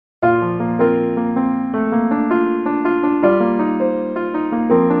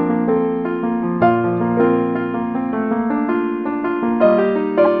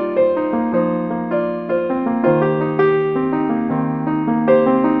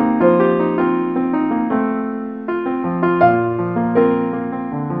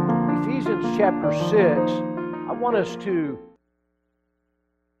chapter 6, I want us to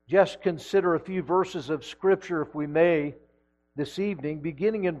just consider a few verses of Scripture, if we may, this evening,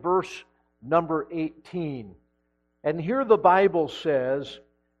 beginning in verse number 18. And here the Bible says,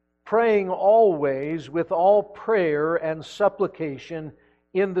 praying always with all prayer and supplication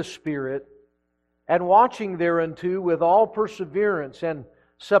in the Spirit, and watching thereunto with all perseverance and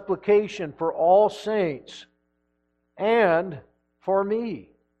supplication for all saints, and for me,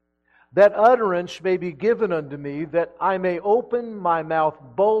 that utterance may be given unto me, that I may open my mouth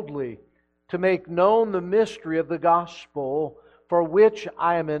boldly to make known the mystery of the gospel, for which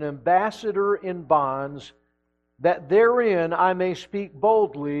I am an ambassador in bonds, that therein I may speak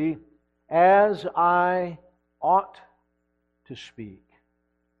boldly as I ought to speak.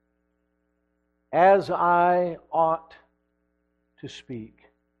 As I ought to speak.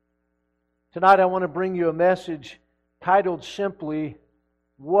 Tonight I want to bring you a message titled simply,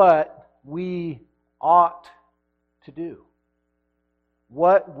 What We Ought to Do.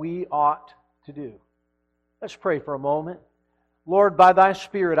 What we ought to do. Let's pray for a moment. Lord, by Thy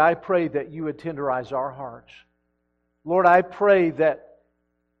Spirit, I pray that You would tenderize our hearts. Lord, I pray that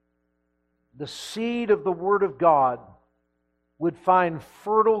the seed of the Word of God would find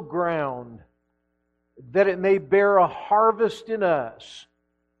fertile ground, that it may bear a harvest in us.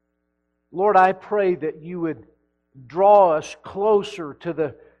 Lord, I pray that You would draw us closer to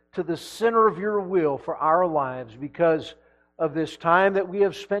the center of Your will for our lives because of this time that we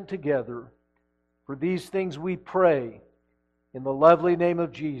have spent together. For these things we pray in the lovely name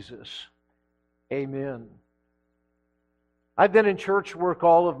of Jesus. Amen. I've been in church work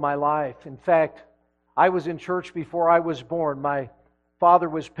all of my life. In fact, I was in church before I was born. My father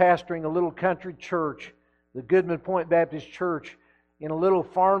was pastoring a little country church, the Goodman Point Baptist Church, in a little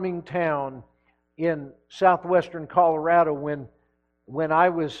farming town in southwestern Colorado when I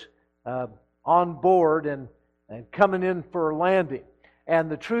was on board and coming in for a landing.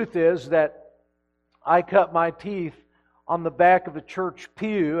 And the truth is that I cut my teeth on the back of a church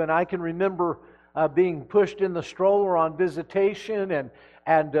pew, and I can remember being pushed in the stroller on visitation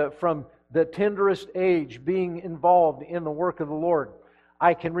and from the tenderest age being involved in the work of the Lord.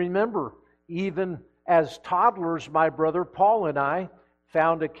 I can remember even as toddlers, my brother Paul and I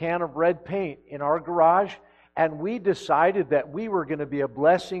found a can of red paint in our garage, and we decided that we were going to be a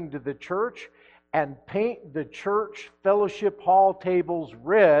blessing to the church and paint the church fellowship hall tables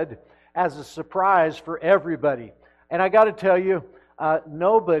red as a surprise for everybody. And I got to tell you,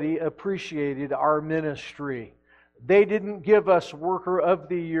 nobody appreciated our ministry. They didn't give us Worker of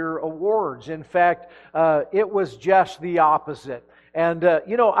the Year awards. In fact, it was just the opposite. And,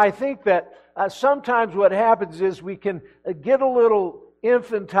 I think that sometimes what happens is we can get a little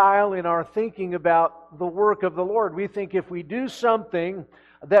infantile in our thinking about the work of the Lord. We think if we do something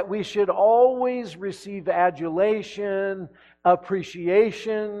that we should always receive adulation,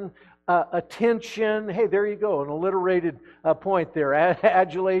 appreciation, attention. Hey, there you go, an alliterated point there.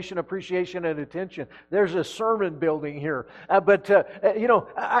 Adulation, appreciation, and attention. There's a sermon building here.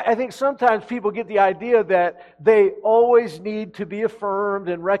 I think sometimes people get the idea that they always need to be affirmed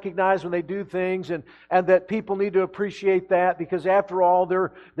and recognized when they do things, and that people need to appreciate that because after all,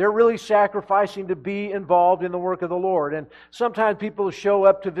 they're really sacrificing to be involved in the work of the Lord. And sometimes people show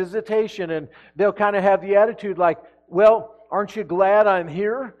up to visitation and they'll kind of have the attitude like, well, aren't you glad I'm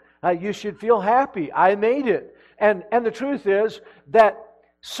here? You should feel happy. I made it. And the truth is that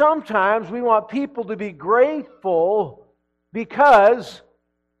sometimes we want people to be grateful because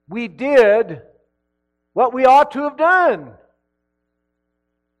we did what we ought to have done.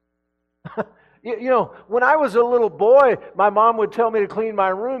 When I was a little boy, my mom would tell me to clean my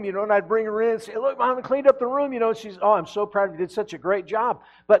room, and I'd bring her in and say, look, Mom, I cleaned up the room, She's, oh, I'm so proud of you, did such a great job.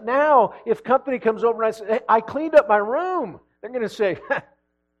 But now, if company comes over and I say, hey, I cleaned up my room, they're going to say,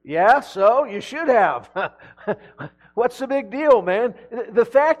 yeah, so you should have. What's the big deal, man? The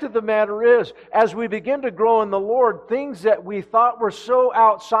fact of the matter is, as we begin to grow in the Lord, things that we thought were so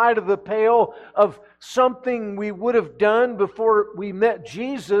outside of the pale of something we would have done before we met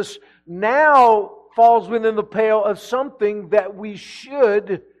Jesus, now falls within the pale of something that we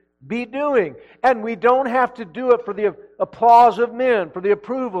should be doing. And we don't have to do it for the applause of men, for the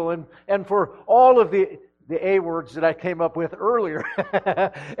approval, and for all of the A words that I came up with earlier.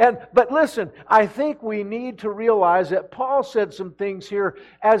 But listen, I think we need to realize that Paul said some things here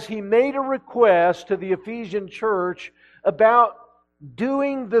as he made a request to the Ephesian church about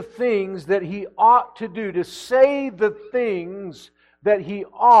doing the things that he ought to do, to say the things that he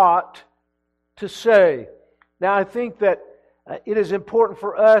ought to say. Now, I think that it is important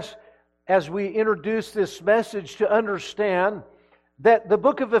for us as we introduce this message to understand that the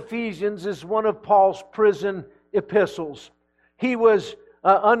book of Ephesians is one of Paul's prison epistles. He was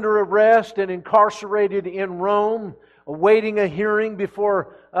under arrest and incarcerated in Rome, awaiting a hearing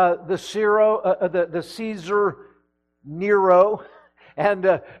before the Caesar Nero.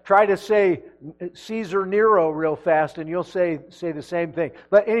 And try to say Caesar Nero real fast, and you'll say the same thing.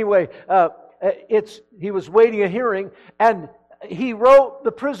 But anyway, he was waiting a hearing, and he wrote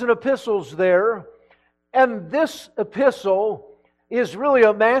the prison epistles there. And this epistle is really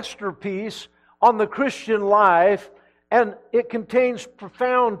a masterpiece on the Christian life, and it contains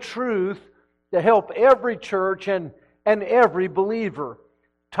profound truth to help every church and every believer.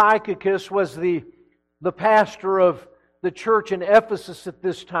 Tychicus was the pastor of the church in Ephesus at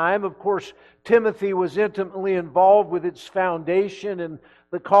this time. Of course, Timothy was intimately involved with its foundation and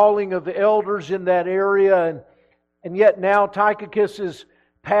the calling of the elders in that area. And yet now Tychicus is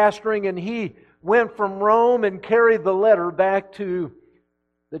pastoring, and he went from Rome and carried the letter back to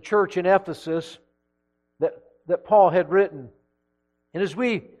the church in Ephesus that Paul had written. And as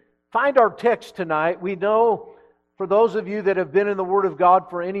we find our text tonight, we know, for those of you that have been in the Word of God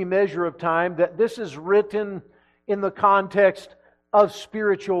for any measure of time, that this is written in the context of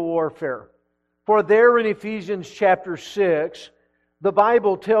spiritual warfare. For there in Ephesians chapter 6, the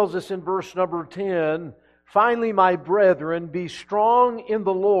Bible tells us in verse number 10, "Finally, my brethren, be strong in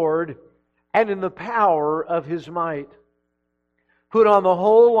the Lord and in the power of His might. Put on the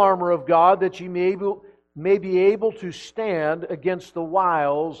whole armor of God, that ye may be able to stand against the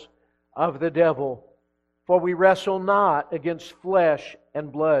wiles of the devil. For we wrestle not against flesh and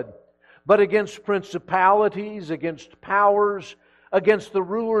blood, but against principalities, against powers, against the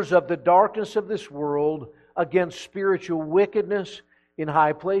rulers of the darkness of this world, against spiritual wickedness in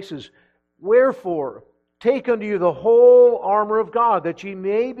high places. Wherefore, take unto you the whole armor of God, that ye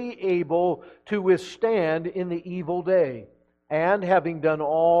may be able to withstand in the evil day, and having done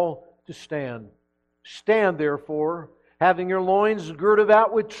all, to stand. Stand therefore, having your loins girt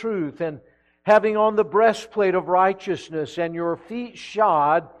about with truth, and having on the breastplate of righteousness, and your feet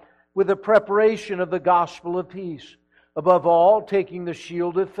shod with the preparation of the gospel of peace. Above all, taking the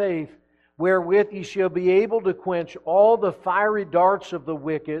shield of faith, wherewith ye shall be able to quench all the fiery darts of the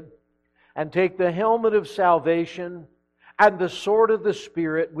wicked, and take the helmet of salvation, and the sword of the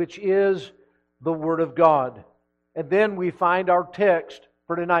Spirit, which is the Word of God." And then we find our text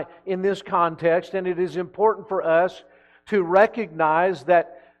for tonight in this context, and it is important for us to recognize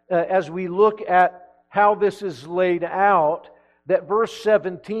that as we look at how this is laid out, that verse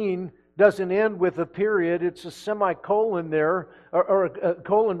 17 doesn't end with a period, it's a semicolon there, or a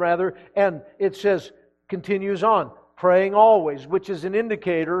colon rather, and it says, continues on, praying always, which is an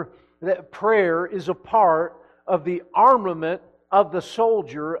indicator that prayer is a part of the armament of the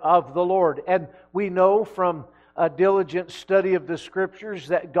soldier of the Lord. And we know from a diligent study of the Scriptures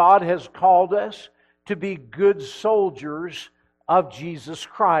that God has called us to be good soldiers of Jesus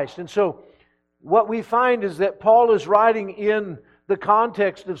Christ. And so what we find is that Paul is writing in the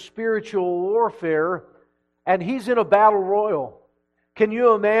context of spiritual warfare, and he's in a battle royal. Can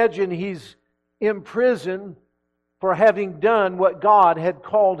you imagine he's in prison for having done what God had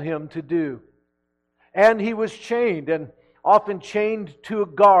called him to do? And he was chained, and often chained to a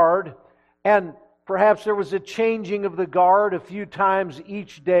guard, and perhaps there was a changing of the guard a few times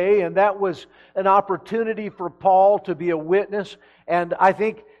each day, and that was an opportunity for Paul to be a witness. And I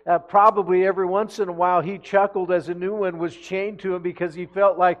think probably every once in a while he chuckled as a new one was chained to him, because he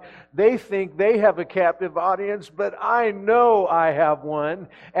felt like they think they have a captive audience, but I know I have one.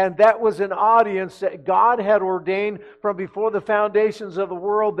 And that was an audience that God had ordained from before the foundations of the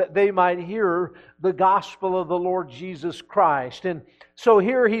world, that they might hear the gospel of the Lord Jesus Christ. And so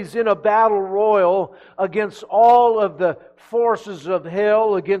here he's in a battle royal against all of the forces of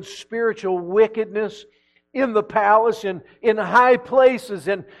hell, against spiritual wickedness in the palace and in high places.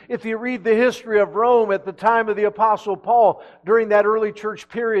 And if you read the history of Rome at the time of the Apostle Paul, during that early church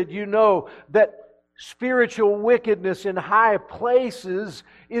period, you know that spiritual wickedness in high places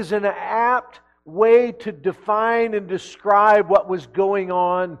is an apt way to define and describe what was going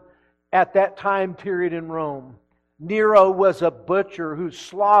on at that time period in Rome. Nero was a butcher who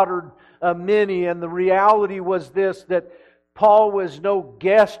slaughtered many, and the reality was this, that Paul was no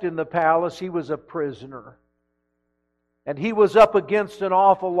guest in the palace, he was a prisoner. And he was up against an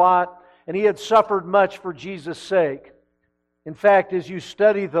awful lot, and he had suffered much for Jesus' sake. In fact, as you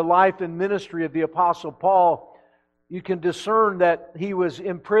study the life and ministry of the Apostle Paul, you can discern that he was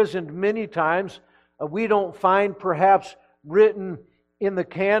imprisoned many times. We don't find perhaps written in the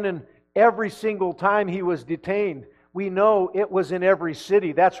canon every single time he was detained. we know it was in every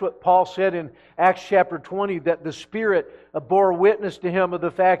city. That's what Paul said in Acts chapter 20, that the Spirit bore witness to him of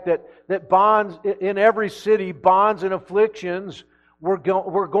the fact that bonds in every city, bonds and afflictions were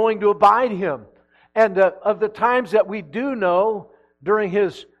going to abide him. And of the times that we do know during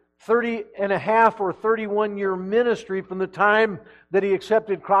his 30 and a half or 31-year ministry, from the time that he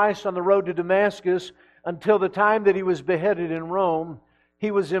accepted Christ on the road to Damascus until the time that he was beheaded in Rome,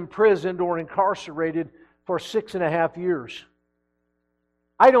 he was imprisoned or incarcerated for 6.5 years.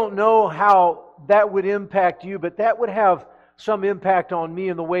 I don't know how that would impact you, but that would have some impact on me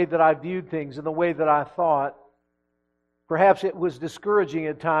in the way that I viewed things, in the way that I thought. Perhaps it was discouraging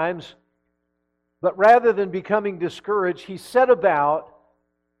at times, but rather than becoming discouraged, he set about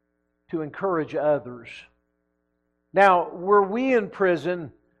to encourage others. Now, were we in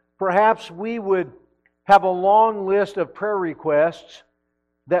prison, perhaps we would have a long list of prayer requests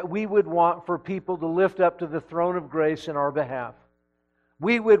that we would want for people to lift up to the throne of grace in our behalf.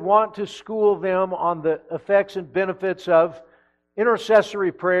 We would want to school them on the effects and benefits of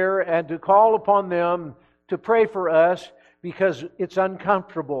intercessory prayer and to call upon them to pray for us because it's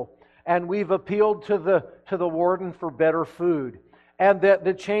uncomfortable. And we've appealed to the warden for better food. And that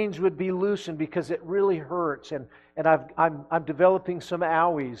the chains would be loosened because it really hurts. And I'm developing some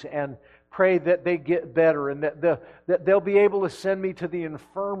owies, and pray that they get better and that they'll be able to send me to the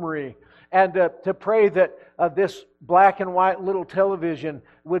infirmary, and to pray that this black and white little television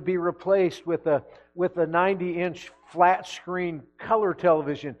would be replaced with a 90-inch flat screen color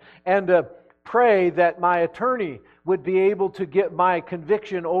television, and pray that my attorney would be able to get my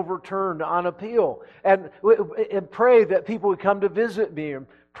conviction overturned on appeal, and pray that people would come to visit me, and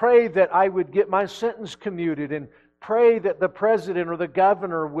pray that I would get my sentence commuted, and pray that the president or the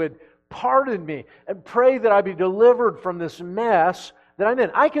governor would pardon me, and pray that I be delivered from this mess that I'm in.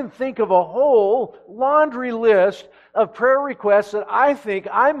 I can think of a whole laundry list of prayer requests that I think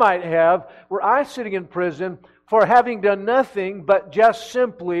I might have were I sitting in prison for having done nothing but just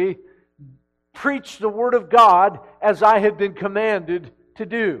simply preach the Word of God as I had been commanded to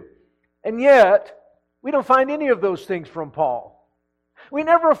do. And yet, we don't find any of those things from Paul. We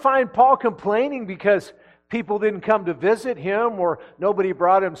never find Paul complaining because people didn't come to visit him or nobody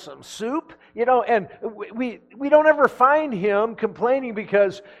brought him some soup, and we don't ever find him complaining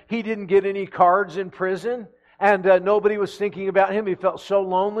because he didn't get any cards in prison and nobody was thinking about him. He felt so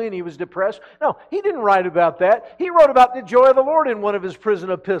lonely and he was depressed. No, he didn't write about that. He wrote about the joy of the Lord in one of his prison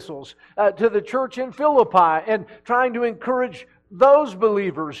epistles to the church in Philippi, and trying to encourage those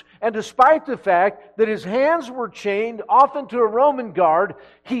believers. And despite the fact that his hands were chained often to a Roman guard,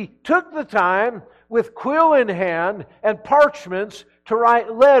 he took the time with quill in hand and parchments to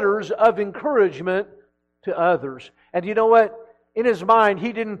write letters of encouragement to others. And you know what? In his mind,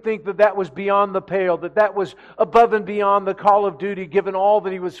 he didn't think that was beyond the pale, that was above and beyond the call of duty, given all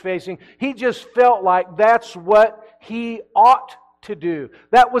that he was facing. He just felt like that's what he ought to do.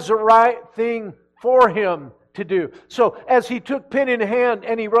 That was the right thing for him to do. So as he took pen in hand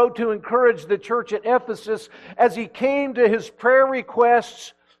and he wrote to encourage the church at Ephesus, as he came to his prayer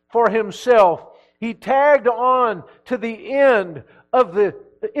requests for himself, he tagged on to the end of the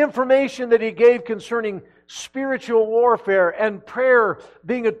information that he gave concerning spiritual warfare and prayer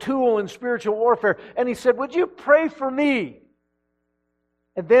being a tool in spiritual warfare. And he said, "Would you pray for me?"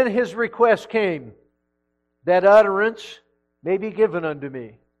 And then his request came, "That utterance may be given unto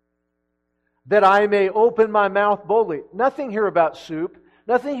me, that I may open my mouth boldly." Nothing here about soup.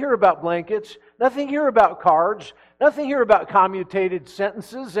 Nothing here about blankets. Nothing here about cards. Nothing here about commutated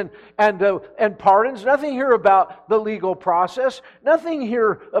sentences and pardons. Nothing here about the legal process. Nothing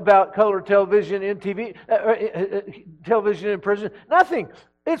here about color television in TV, television in prison. Nothing.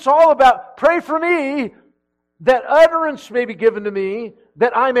 It's all about, pray for me, that utterance may be given to me,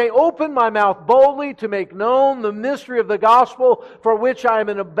 that I may open my mouth boldly to make known the mystery of the gospel, for which I am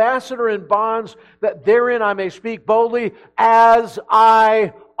an ambassador in bonds, that therein I may speak boldly as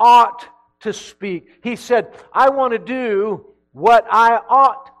I ought to speak. He said, I want to do what I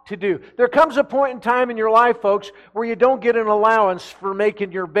ought to do. There comes a point in time in your life, folks, where you don't get an allowance for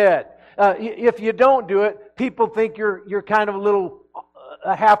making your bed. If you don't do it, people think you're kind of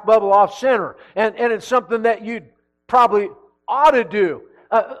a half bubble off center. And it's something that you probably ought to do.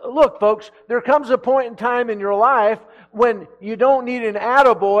 Look, folks, there comes a point in time in your life when you don't need an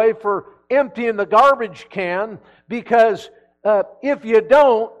attaboy for emptying the garbage can, because if you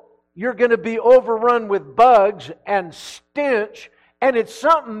don't, you're going to be overrun with bugs and stench, and it's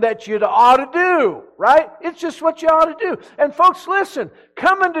something that you ought to do, right? It's just what you ought to do. And folks, listen,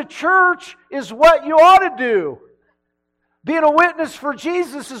 coming to church is what you ought to do. Being a witness for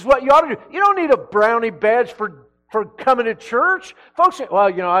Jesus is what you ought to do. You don't need a brownie badge for for coming to church. Folks say,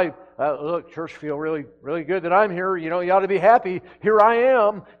 well, look, church feel really, really good that I'm here. You ought to be happy. Here I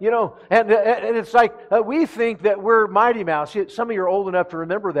am. And it's like we think that we're Mighty Mouse. Some of you are old enough to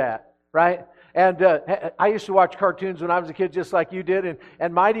remember that, right? And I used to watch cartoons when I was a kid just like you did.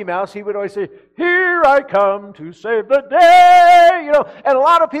 And Mighty Mouse, he would always say, here I come to save the day. And a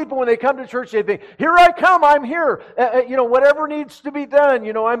lot of people when they come to church, they think, here I come, I'm here. Whatever needs to be done.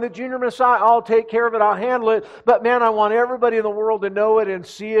 I'm the junior Messiah, I'll take care of it, I'll handle it. But man, I want everybody in the world to know it and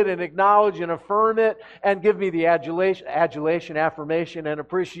see it and acknowledge and affirm it and give me the adulation, affirmation, and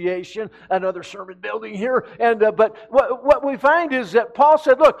appreciation. Another sermon building here. But what we find is that Paul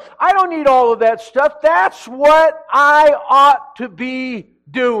said, look, I don't need all of that stuff. That's what I ought to be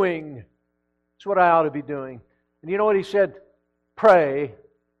doing. That's what I ought to be doing. And you know what he said? Pray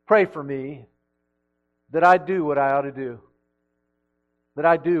for me that I do what I ought to do. That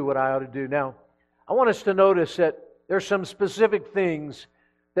I do what I ought to do. Now, I want us to notice that there's some specific things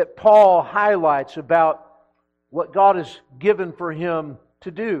that Paul highlights about what God has given for him to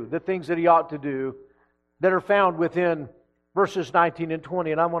do, the things that he ought to do, that are found within verses 19 and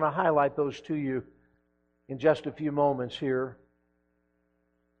 20, and I want to highlight those to you in just a few moments here.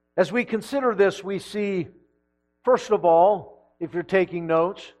 As we consider this, we see, first of all, if you're taking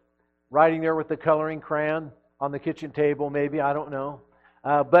notes, writing there with the coloring crayon on the kitchen table, maybe, I don't know.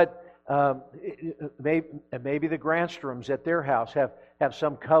 Maybe the Granstroms at their house have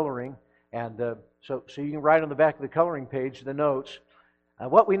some coloring, and so you can write on the back of the coloring page the notes.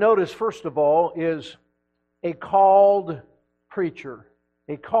 What we notice, first of all, is a called preacher.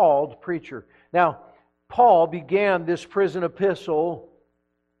 A called preacher. Now, Paul began this prison epistle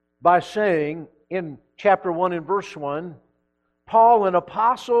by saying in chapter 1 and verse 1, Paul, an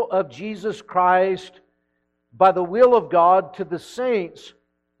apostle of Jesus Christ, by the will of God, to the saints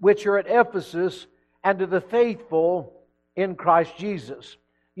which are at Ephesus, and to the faithful in Christ Jesus.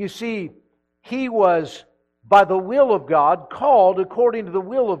 You see, he was, by the will of God, called according to the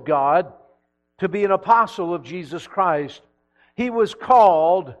will of God to be an apostle of Jesus Christ. He was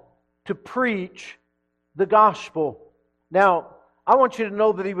called to preach the gospel. Now, I want you to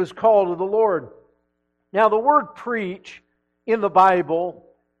know that he was called of the Lord. Now, the word preach in the Bible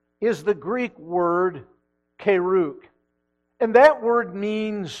is the Greek word keruk. And that word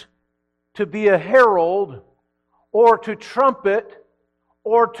means to be a herald, or to trumpet,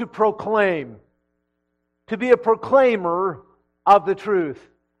 or to proclaim. To be a proclaimer of the truth.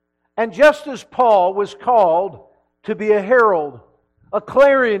 And just as Paul was called to be a herald, a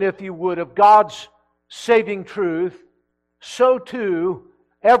clarion, if you would, of God's saving truth, so too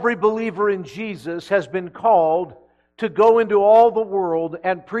every believer in Jesus has been called to go into all the world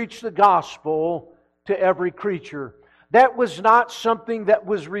and preach the gospel to every creature. That was not something that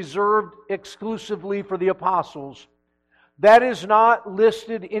was reserved exclusively for the apostles. That is not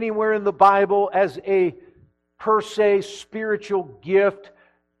listed anywhere in the Bible as a per se spiritual gift,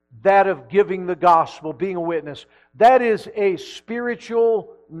 that of giving the gospel, being a witness. That is a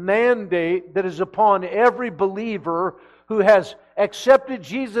spiritual mandate that is upon every believer who has accepted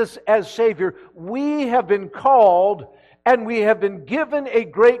Jesus as Savior. We have been called and we have been given a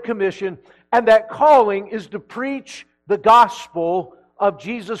great commission, and that calling is to preach the gospel of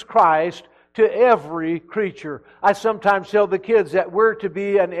Jesus Christ to every creature. I sometimes tell the kids that we're to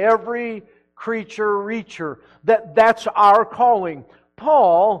be an every creature reacher. That's our calling.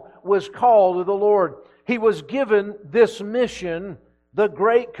 Paul was called of the Lord. He was given this mission, the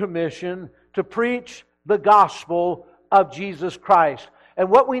Great Commission, to preach the gospel of Jesus Christ. And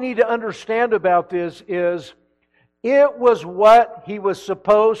what we need to understand about this is it was what he was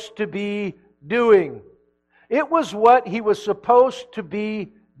supposed to be doing. It was what he was supposed to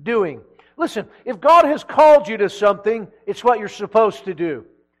be doing. Listen, if God has called you to something, it's what you're supposed to do.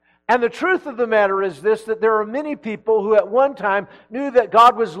 And the truth of the matter is this, that there are many people who at one time knew that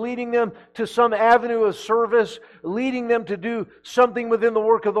God was leading them to some avenue of service, leading them to do something within the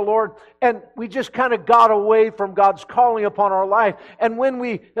work of the Lord, and we just kind of got away from God's calling upon our life. And when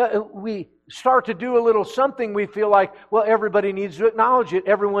we start to do a little something, we feel like, well, everybody needs to acknowledge it.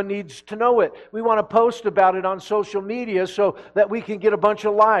 Everyone needs to know it. We want to post about it on social media so that we can get a bunch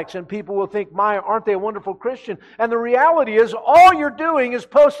of likes and people will think, my, aren't they a wonderful Christian? And the reality is, all you're doing is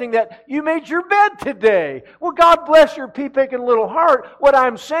posting that you made your bed today. Well, God bless your pea-picking little heart. What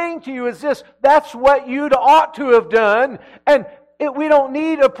I'm saying to you is this, that's what you'd ought to have done. And we don't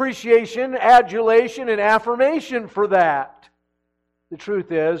need appreciation, adulation, and affirmation for that. The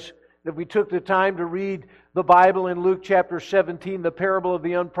truth is, If we took the time to read the Bible in Luke chapter 17, the parable of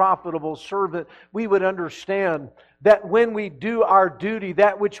the unprofitable servant, we would understand that when we do our duty,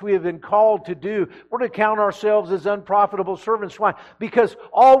 that which we have been called to do, we're to count ourselves as unprofitable servants. Why? Because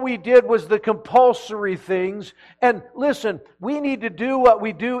all we did was the compulsory things. And listen, we need to do what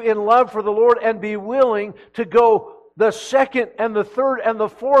we do in love for the Lord and be willing to go the second and the third and the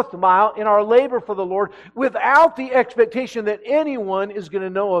fourth mile in our labor for the Lord without the expectation that anyone is going to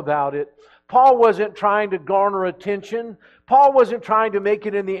know about it. Paul wasn't trying to garner attention. Paul wasn't trying to make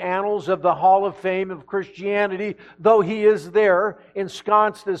it in the annals of the Hall of Fame of Christianity, though he is there,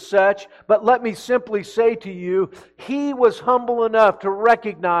 ensconced as such. But let me simply say to you, he was humble enough to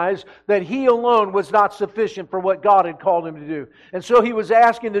recognize that he alone was not sufficient for what God had called him to do. And so he was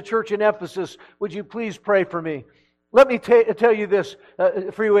asking the church in Ephesus, would you please pray for me? Let me tell you this,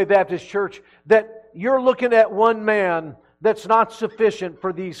 Freeway Baptist Church, that you're looking at one man that's not sufficient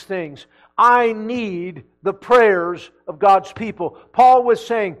for these things. I need the prayers of God's people. Paul was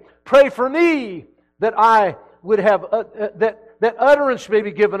saying, pray for me that I would have, that utterance may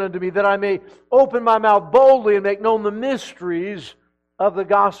be given unto me, that I may open my mouth boldly and make known the mysteries of the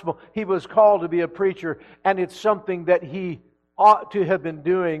gospel. He was called to be a preacher, and it's something that he ought to have been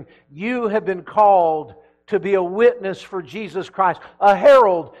doing. You have been called to be a witness for Jesus Christ, a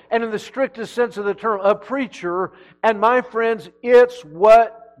herald, and in the strictest sense of the term, a preacher. And my friends, it's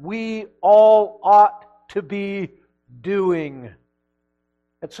what we all ought to be doing.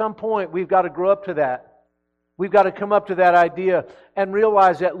 At some point, we've got to grow up to that. We've got to come up to that idea and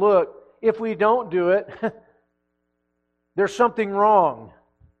realize that, look, if we don't do it, there's something wrong.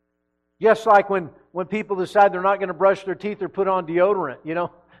 Just like when people decide they're not going to brush their teeth or put on deodorant, you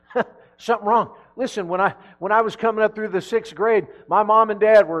know, something wrong. Listen, when I was coming up through the 6th grade, my mom and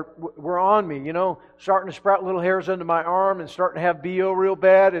dad were on me, you know, starting to sprout little hairs under my arm and starting to have BO real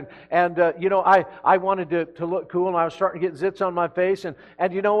bad. And you know, I wanted to look cool, and I was starting to get zits on my face.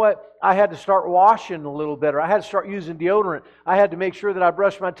 And you know what? I had to start washing a little better. I had to start using deodorant. I had to make sure that I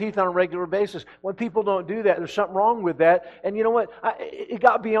brushed my teeth on a regular basis. When people don't do that, there's something wrong with that. And you know what? It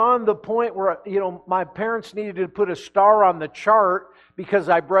got beyond the point where, you know, my parents needed to put a star on the chart because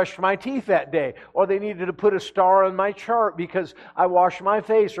I brushed my teeth that day. Or they needed to put a star on my chart because I washed my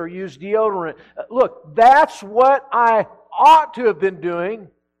face or used deodorant. Look, that's what I ought to have been doing.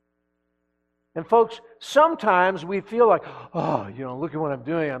 And folks, sometimes we feel like, oh, you know, look at what I'm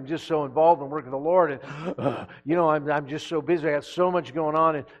doing. I'm just so involved in the work of the Lord. And, you know, I'm just so busy. I got so much going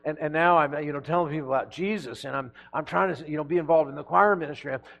on. And now I'm, you know, telling people about Jesus. And I'm trying to, you know, be involved in the choir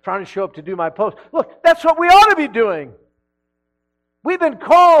ministry. I'm trying to show up to do my post. Look, that's what we ought to be doing. We've been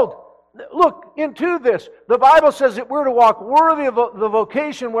called, look, into this. The Bible says that we're to walk worthy of the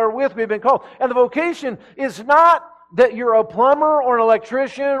vocation wherewith we've been called. And the vocation is not that you're a plumber or an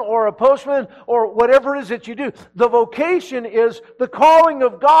electrician or a postman or whatever it is that you do. The vocation is the calling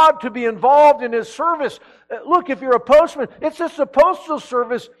of God to be involved in His service. Look, if you're a postman, it's just a postal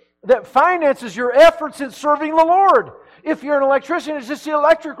service that finances your efforts in serving the Lord. If you're an electrician, it's just the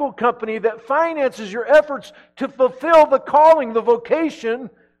electrical company that finances your efforts to fulfill the calling, the vocation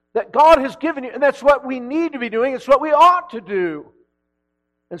that God has given you. And that's what we need to be doing. It's what we ought to do.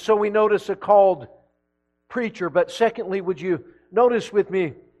 And so we notice a called preacher. But secondly, would you notice with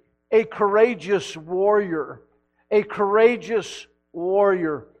me a courageous warrior? A courageous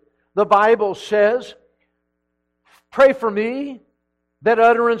warrior. The Bible says, pray for me, that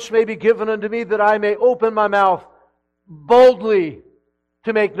utterance may be given unto me, that I may open my mouth boldly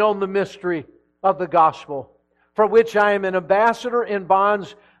to make known the mystery of the gospel, for which I am an ambassador in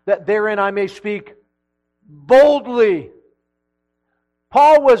bonds, that therein I may speak boldly.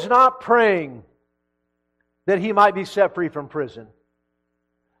 Paul was not praying that he might be set free from prison.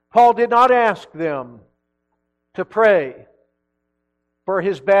 Paul did not ask them to pray for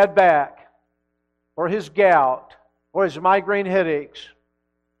his bad back, or his gout, or his migraine headaches,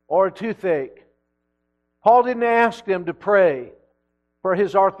 or a toothache. Paul didn't ask them to pray for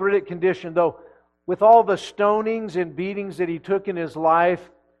his arthritic condition, though with all the stonings and beatings that he took in his life,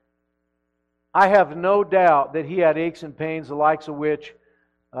 I have no doubt that he had aches and pains the likes of which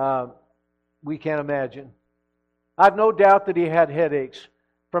we can't imagine. I have no doubt that he had headaches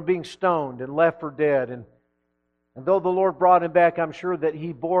from being stoned and left for dead. And though the Lord brought him back, I'm sure that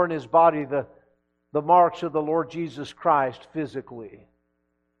he bore in his body the marks of the Lord Jesus Christ physically.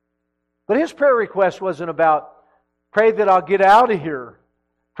 But his prayer request wasn't about, pray that I'll get out of here.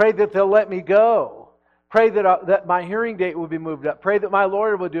 Pray that they'll let me go. Pray that my hearing date will be moved up. Pray that my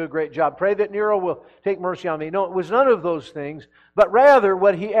lawyer will do a great job. Pray that Nero will take mercy on me. No, it was none of those things. But rather,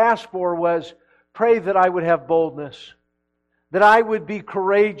 what he asked for was, pray that I would have boldness. that I would be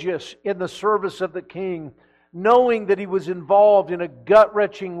courageous in the service of the King, knowing that he was involved in a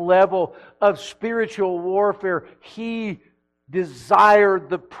gut-wrenching level of spiritual warfare. He desired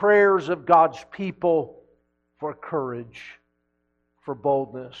the prayers of God's people for courage, for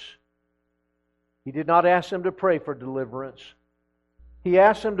boldness. He did not ask them to pray for deliverance. He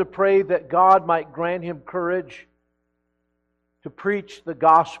asked them to pray that God might grant him courage to preach the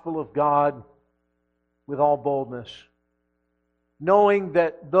gospel of God with all boldness, knowing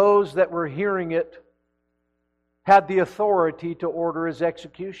that those that were hearing it had the authority to order his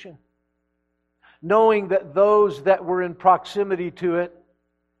execution, knowing that those that were in proximity to it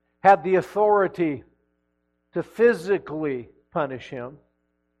had the authority to physically punish him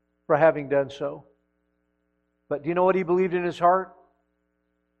for having done so. But do you know what he believed in his heart?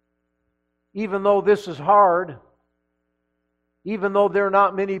 Even though this is hard, even though there are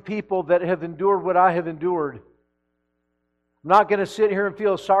not many people that have endured what I have endured, I'm not going to sit here and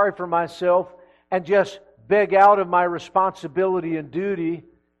feel sorry for myself and just beg out of my responsibility and duty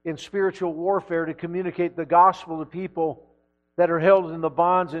in spiritual warfare to communicate the gospel to people that are held in the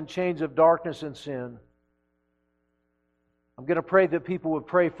bonds and chains of darkness and sin. I'm going to pray that people would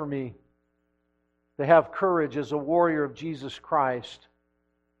pray for me to have courage as a warrior of Jesus Christ,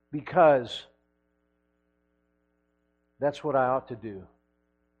 because that's what I ought to do.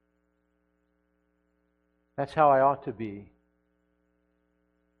 That's how I ought to be.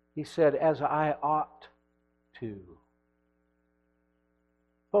 He said, as I ought to.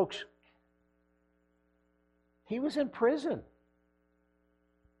 Folks, he was in prison.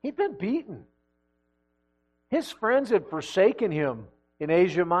 He'd been beaten. His friends had forsaken him in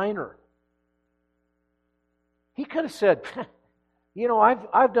Asia Minor. He could have said,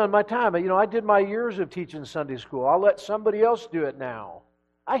 I've done my time. I did my years of teaching Sunday school. I'll let somebody else do it now.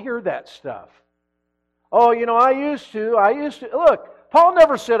 I hear that stuff. Oh, I used to. Look, Paul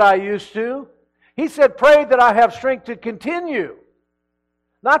never said I used to. He said, pray that I have strength to continue.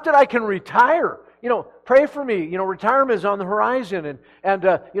 Not that I can retire. Pray for me. Retirement is on the horizon. And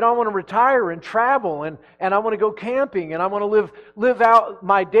I want to retire and travel. And I want to go camping. And I want to live out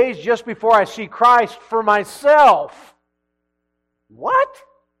my days just before I see Christ for myself. What?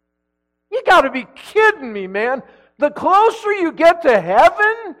 You got to be kidding me, man. The closer you get to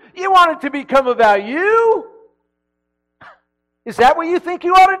heaven, you want it to become about you? Is that what you think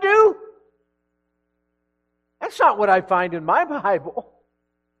you ought to do? That's not what I find in my Bible.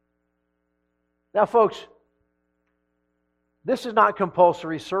 Now, folks, this is not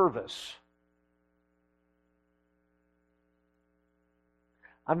compulsory service.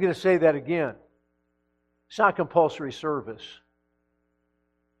 I'm going to say that again. It's not compulsory service.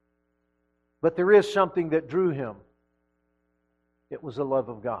 But there is something that drew him. It was the love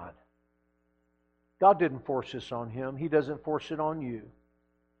of God. God didn't force this on him. He doesn't force it on you.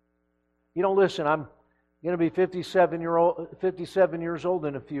 Listen, I'm going to be 57 years old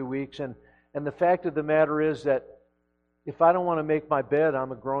in a few weeks, and the fact of the matter is that if I don't want to make my bed,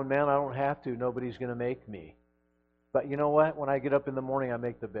 I'm a grown man, I don't have to. Nobody's going to make me. But you know what? When I get up in the morning, I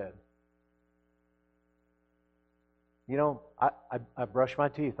make the bed. I brush my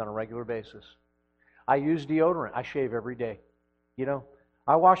teeth on a regular basis. I use deodorant. I shave every day.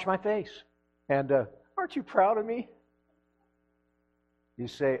 I wash my face. And aren't you proud of me? You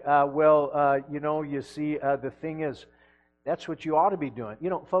say, you see, the thing is, that's what you ought to be doing.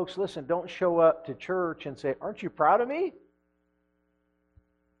 Folks, listen, don't show up to church and say, aren't you proud of me?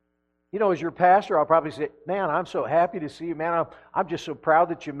 As your pastor, I'll probably say, man, I'm so happy to see you. Man, I'm just so proud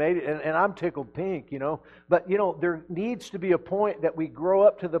that you made it. And I'm tickled pink, But, there needs to be a point that we grow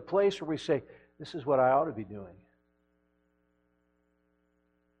up to the place where we say, this is what I ought to be doing.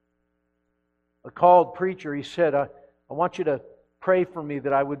 A called preacher, he said, I want you to pray for me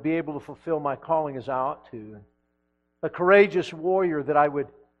that I would be able to fulfill my calling as I ought to. A courageous warrior, that I would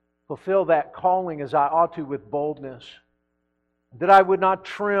fulfill that calling as I ought to with boldness. That I would not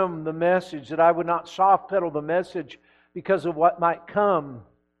trim the message, that I would not soft pedal the message because of what might come,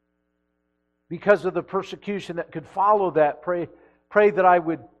 because of the persecution that could follow that. Pray that I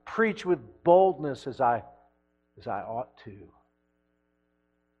would preach with boldness as I ought to.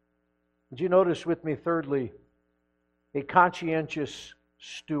 Would you notice with me, thirdly, a conscientious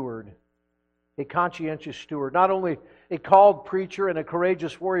steward? A conscientious steward. Not only a called preacher and a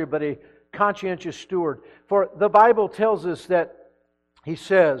courageous warrior, but a conscientious steward. For the Bible tells us that he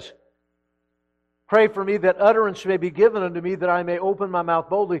says, pray for me that utterance may be given unto me, that I may open my mouth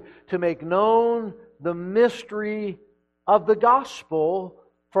boldly to make known the mystery of the gospel,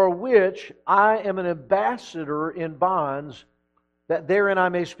 for which I am an ambassador in bonds, that therein I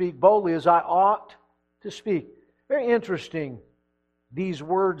may speak boldly as I ought to speak. Very interesting, these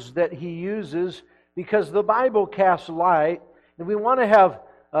words that he uses, because the Bible casts light, and we want to have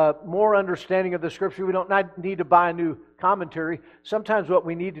more understanding of the Scripture. We don't need to buy a new commentary. Sometimes what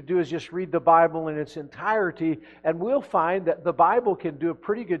we need to do is just read the Bible in its entirety, and we'll find that the Bible can do a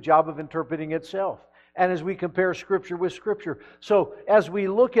pretty good job of interpreting itself. And as we compare Scripture with Scripture. So as we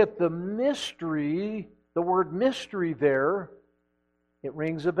look at the mystery, the word mystery there, it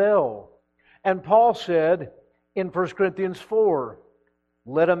rings a bell. And Paul said in 1 Corinthians 4,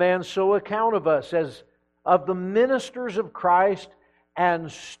 "Let a man so account of us as of the ministers of Christ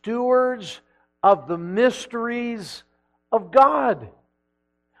and stewards of the mysteries of God.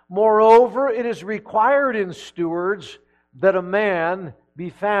 Moreover, it is required in stewards that a man be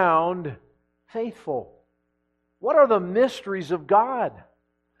found faithful." What are the mysteries of God?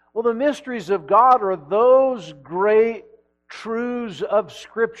 Well, the mysteries of God are those great truths of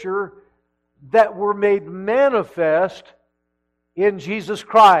Scripture that were made manifest in Jesus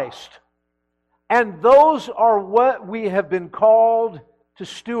Christ. And those are what we have been called to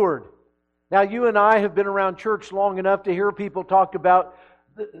steward. Now, you and I have been around church long enough to hear people talk about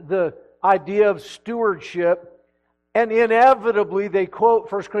the idea of stewardship. And inevitably, they quote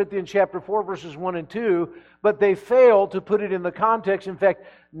 1 Corinthians chapter 4, verses 1 and 2, but they fail to put it in the context. In fact,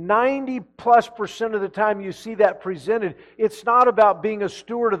 90+% of the time you see that presented, it's not about being a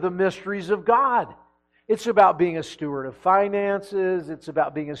steward of the mysteries of God. It's about being a steward of finances. It's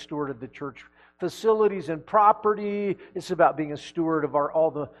about being a steward of the church facilities and property. It's about being a steward of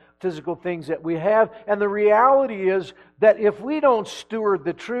all the physical things that we have. And the reality is that if we don't steward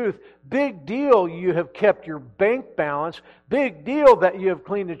the truth, big deal you have kept your bank balance, big deal that you have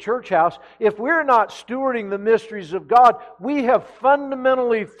cleaned the church house. If we're not stewarding the mysteries of God, we have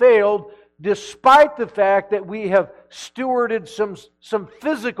fundamentally failed, despite the fact that we have stewarded some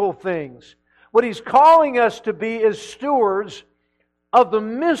physical things. What He's calling us to be is stewards of the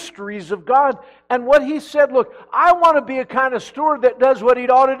mysteries of God. And what he said, look, I want to be a kind of steward that does what he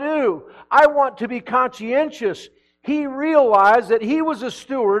ought to do. I want to be conscientious. He realized that he was a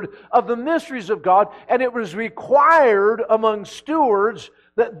steward of the mysteries of God, and it was required among stewards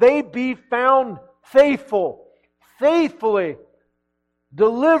that they be found faithful, faithfully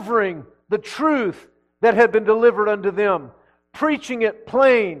delivering the truth that had been delivered unto them, preaching it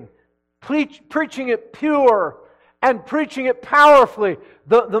plain, preaching it pure, and preaching it powerfully,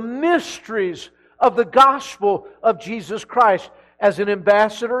 the mysteries of the gospel of Jesus Christ. As an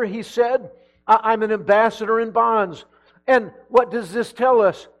ambassador, he said, I'm an ambassador in bonds. And what does this tell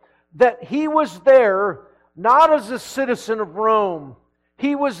us? That he was there not as a citizen of Rome.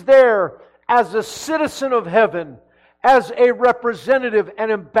 He was there as a citizen of heaven, as a representative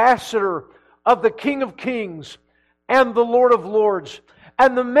and ambassador of the King of Kings and the Lord of Lords.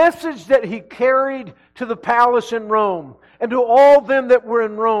 And the message that he carried to the palace in Rome and to all them that were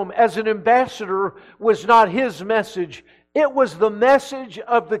in Rome as an ambassador was not his message. It was the message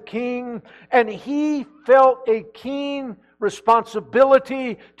of the king, and he felt a keen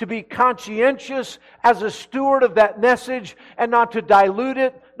responsibility to be conscientious as a steward of that message and not to dilute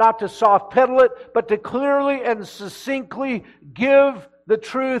it, not to soft pedal it, but to clearly and succinctly give the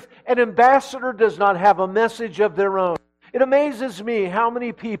truth. An ambassador does not have a message of their own. It amazes me how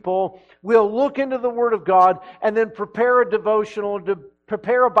many people will look into the Word of God and then prepare a devotional, to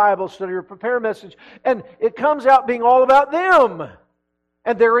prepare a Bible study or prepare a message, and it comes out being all about them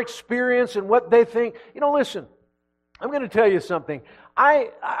and their experience and what they think. You know, listen, I'm going to tell you something.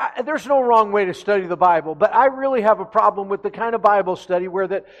 There's no wrong way to study the Bible, but I really have a problem with the kind of Bible study where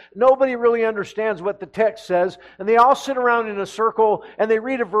that nobody really understands what the text says, and they all sit around in a circle and they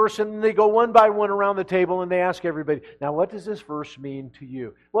read a verse and they go one by one around the table and they ask everybody, now what does this verse mean to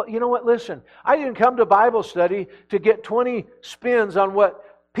you? Well, you know what? Listen, I didn't come to Bible study to get 20 spins on what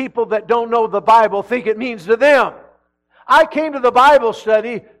people that don't know the Bible think it means to them. I came to the Bible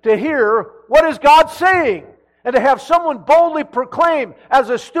study to hear what is God saying, and to have someone boldly proclaim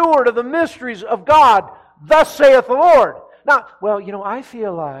as a steward of the mysteries of God, thus saith the Lord. Now, well, you know, I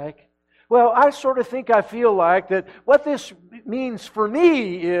sort of think I feel like that what this means for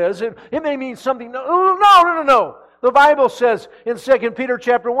me is, it may mean something. No. The Bible says in 2 Peter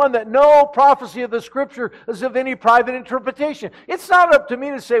chapter 1 that no prophecy of the Scripture is of any private interpretation. It's not up to me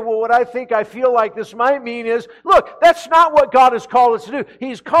to say, well, what I think I feel like this might mean is, look, that's not what God has called us to do.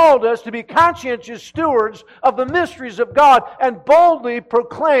 He's called us to be conscientious stewards of the mysteries of God and boldly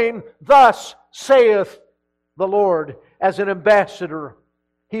proclaim, thus saith the Lord. As an ambassador,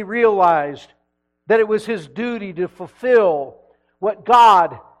 he realized that it was his duty to fulfill what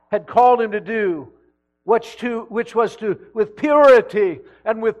God had called him to do which was to, with purity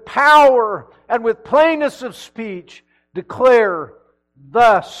and with power and with plainness of speech, declare,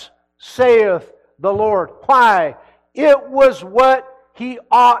 "Thus saith the Lord." Why? It was what he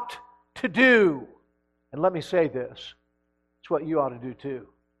ought to do. And let me say this, it's what you ought to do too.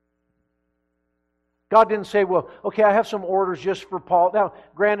 God didn't say, well, okay, I have some orders just for Paul. Now,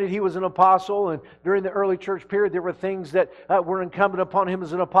 granted, he was an apostle, and during the early church period, there were things that were incumbent upon him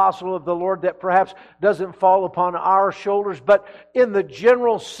as an apostle of the Lord that perhaps doesn't fall upon our shoulders. But in the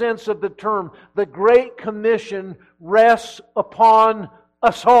general sense of the term, the Great Commission rests upon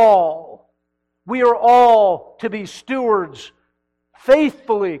us all. We are all to be stewards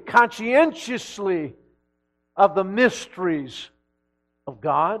faithfully, conscientiously of the mysteries of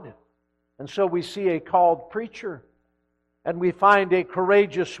God. And so we see a called preacher, and we find a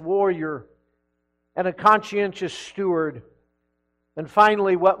courageous warrior, and a conscientious steward. And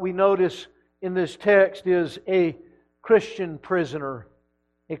finally, what we notice in this text is a Christian prisoner.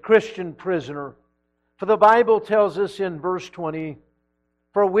 A Christian prisoner. For the Bible tells us in verse 20,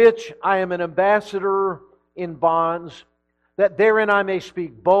 "For which I am an ambassador in bonds, that therein I may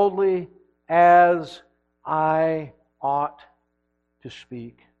speak boldly as I ought to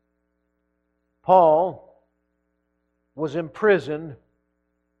speak." Paul was imprisoned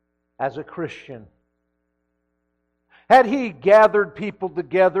as a Christian. Had he gathered people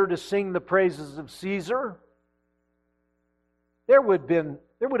together to sing the praises of Caesar, there would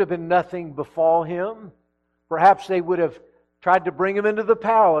have been nothing befall him. Perhaps they would have tried to bring him into the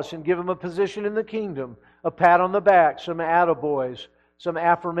palace and give him a position in the kingdom, a pat on the back, some attaboys, some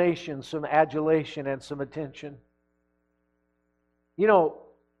affirmation, some adulation, and some attention. You know,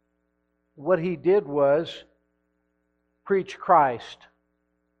 what he did was preach Christ.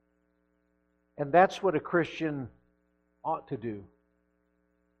 And that's what a Christian ought to do.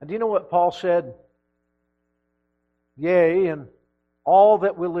 And do you know what Paul said? "Yea, and all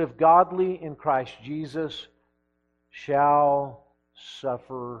that will live godly in Christ Jesus shall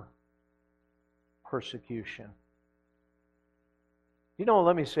suffer persecution." You know,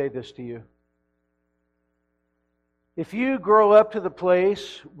 let me say this to you. If you grow up to the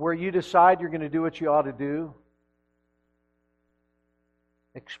place where you decide you're going to do what you ought to do,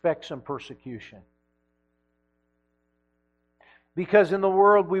 expect some persecution. Because in the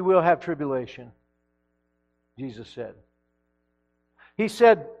world we will have tribulation, Jesus said. He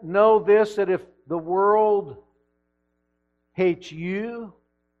said, "Know this, that if the world hates you,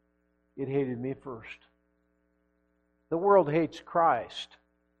 it hated me first." The world hates Christ.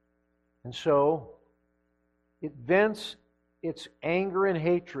 And so it vents its anger and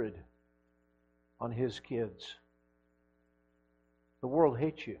hatred on His kids. The world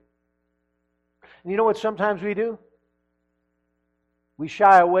hates you. And you know what sometimes we do? We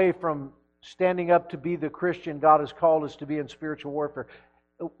shy away from standing up to be the Christian God has called us to be in spiritual warfare.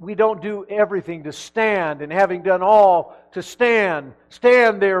 We don't do everything to stand, and having done all to stand.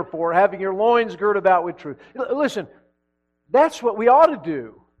 Stand therefore, having your loins girt about with truth. Listen, that's what we ought to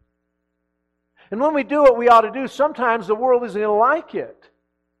do. And when we do what we ought to do, sometimes the world isn't going to like it.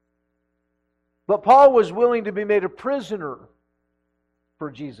 But Paul was willing to be made a prisoner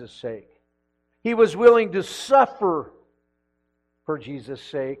for Jesus' sake. He was willing to suffer for Jesus'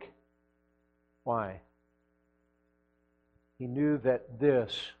 sake. Why? He knew that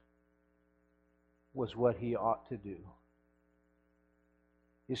this was what he ought to do.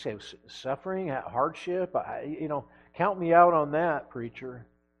 You say, suffering, hardship, count me out on that, preacher.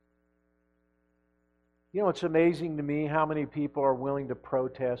 You know, it's amazing to me how many people are willing to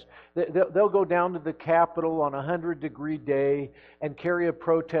protest. They'll go down to the Capitol on a 100-degree day and carry a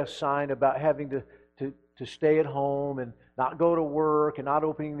protest sign about having to stay at home and not go to work and not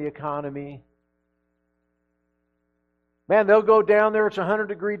opening the economy. Man, they'll go down there, it's a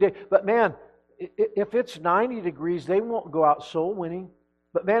 100-degree day. But man, if it's 90 degrees, they won't go out soul winning.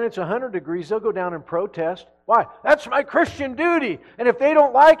 But man, it's 100 degrees, they'll go down and protest. Why? That's my Christian duty. And if they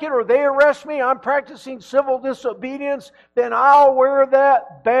don't like it or they arrest me, I'm practicing civil disobedience, then I'll wear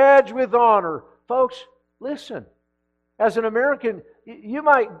that badge with honor. Folks, listen. As an American, you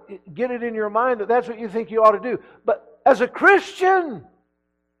might get it in your mind that that's what you think you ought to do. But as a Christian,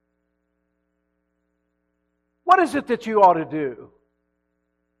 what is it that you ought to do?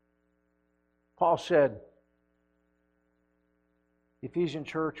 Paul said, Ephesian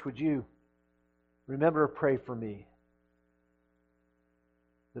church, would you remember to pray for me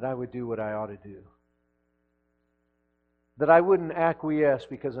that I would do what I ought to do? That I wouldn't acquiesce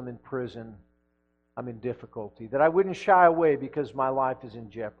because I'm in prison, I'm in difficulty. That I wouldn't shy away because my life is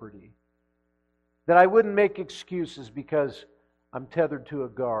in jeopardy. That I wouldn't make excuses because I'm tethered to a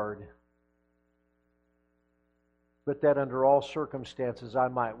guard. but that under all circumstances I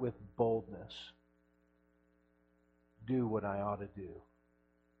might with boldness do what I ought to do.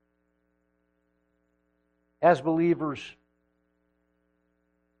 As believers,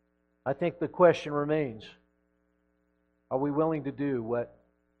 I think the question remains, are we willing to do what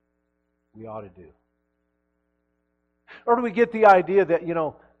we ought to do? Or do we get the idea that,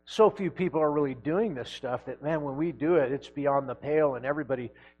 so few people are really doing this stuff that, man, when we do it, it's beyond the pale and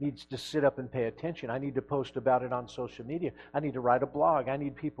everybody needs to sit up and pay attention. I need to post about it on social media. I need to write a blog. I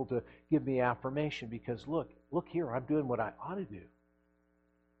need people to give me affirmation because look here, I'm doing what I ought to do.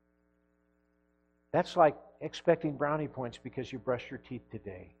 That's like expecting brownie points because you brushed your teeth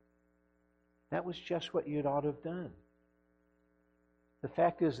today. That was just what you ought to have done. The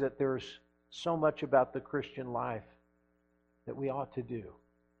fact is that there's so much about the Christian life that we ought to do.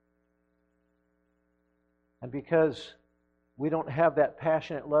 And because we don't have that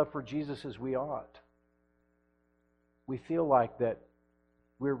passionate love for Jesus as we ought, we feel like that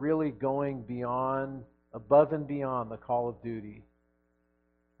we're really going above and beyond the call of duty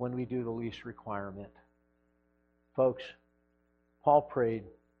when we do the least requirement. Folks, Paul prayed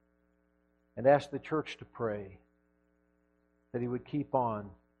and asked the church to pray that he would keep on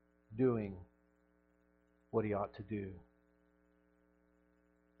doing what he ought to do.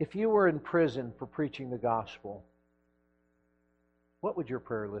 If you were in prison for preaching the gospel, what would your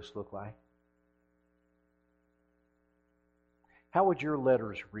prayer list look like? How would your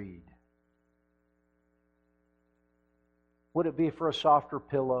letters read? Would it be for a softer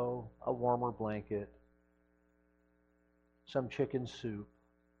pillow, a warmer blanket, some chicken soup,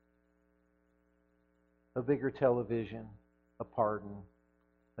 a bigger television, a pardon,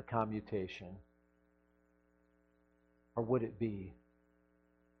 a commutation? Or would it be,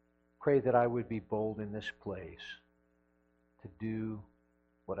 pray that I would be bold in this place to do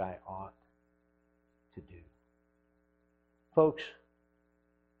what I ought to do? Folks,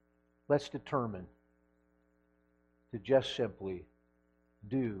 let's determine to just simply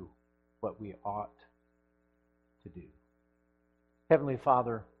do what we ought to do. Heavenly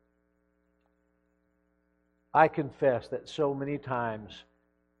Father, I confess that so many times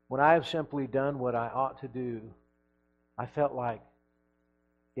when I have simply done what I ought to do, I felt like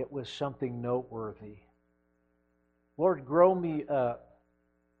it was something noteworthy. Lord, grow me up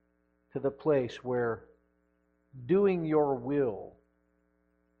to the place where doing your will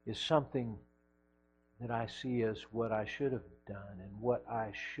is something that I see as what I should have done and what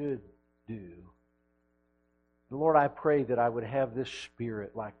I should do. And Lord, I pray that I would have this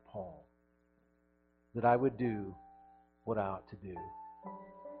spirit like Paul, that I would do what I ought to do.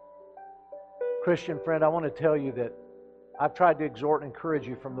 Christian friend, I want to tell you that I've tried to exhort and encourage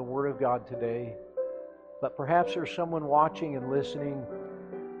you from the Word of God today, but perhaps there's someone watching and listening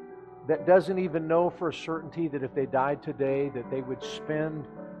that doesn't even know for a certainty that if they died today that they would spend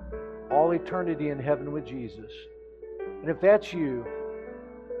all eternity in heaven with Jesus. And if that's you,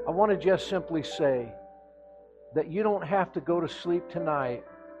 I want to just simply say that you don't have to go to sleep tonight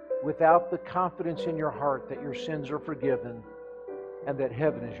without the confidence in your heart that your sins are forgiven and that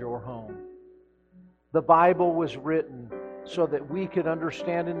heaven is your home. The Bible was written so that we could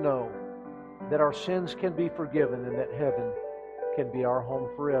understand and know that our sins can be forgiven and that heaven can be our home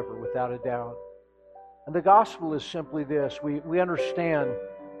forever without a doubt. And the gospel is simply this. We understand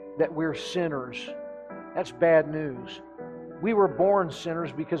that we're sinners. That's bad news. We were born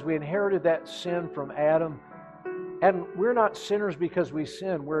sinners because we inherited that sin from Adam. And we're not sinners because we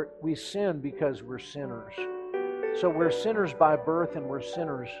sin. We sin because we're sinners. So we're sinners by birth and we're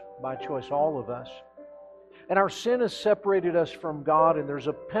sinners by choice, all of us. And our sin has separated us from God, and there's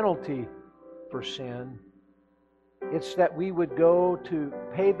a penalty for sin. It's that we would go to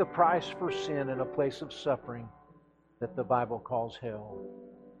pay the price for sin in a place of suffering that the Bible calls hell.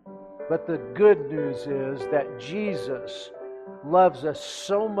 But the good news is that Jesus loves us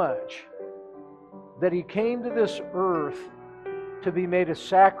so much that He came to this earth to be made a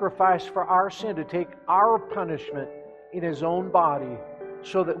sacrifice for our sin, to take our punishment in His own body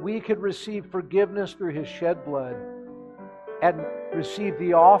so that we could receive forgiveness through His shed blood and receive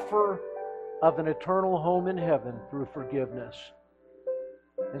the offer of an eternal home in heaven through forgiveness.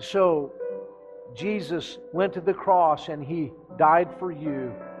 And so Jesus went to the cross and He died for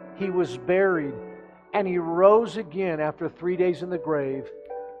you. He was buried and He rose again after 3 days in the grave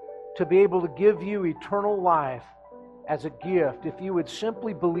to be able to give you eternal life as a gift if you would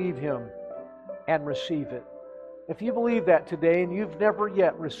simply believe Him and receive it. If you believe that today and you've never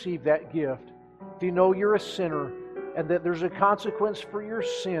yet received that gift, if you know you're a sinner and that there's a consequence for your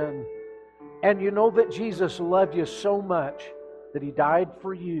sin, and you know that Jesus loved you so much that He died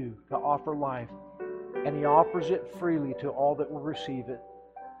for you to offer life, and He offers it freely to all that will receive it.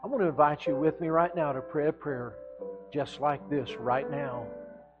 I want to invite you with me right now to pray a prayer just like this right now.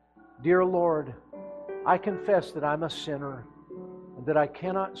 Dear Lord, I confess that I'm a sinner and that I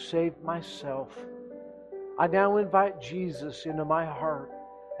cannot save myself. I now invite Jesus into my heart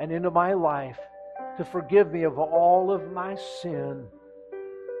and into my life to forgive me of all of my sin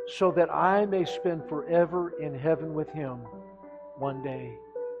so that I may spend forever in heaven with Him one day.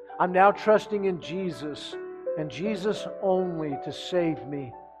 I'm now trusting in Jesus and Jesus only to save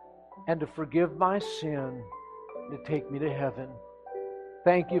me and to forgive my sin, to take me to heaven.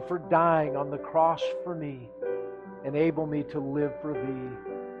 Thank You for dying on the cross for me. Enable me to live for Thee.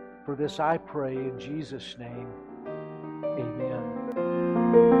 For this I pray in Jesus' name. Amen.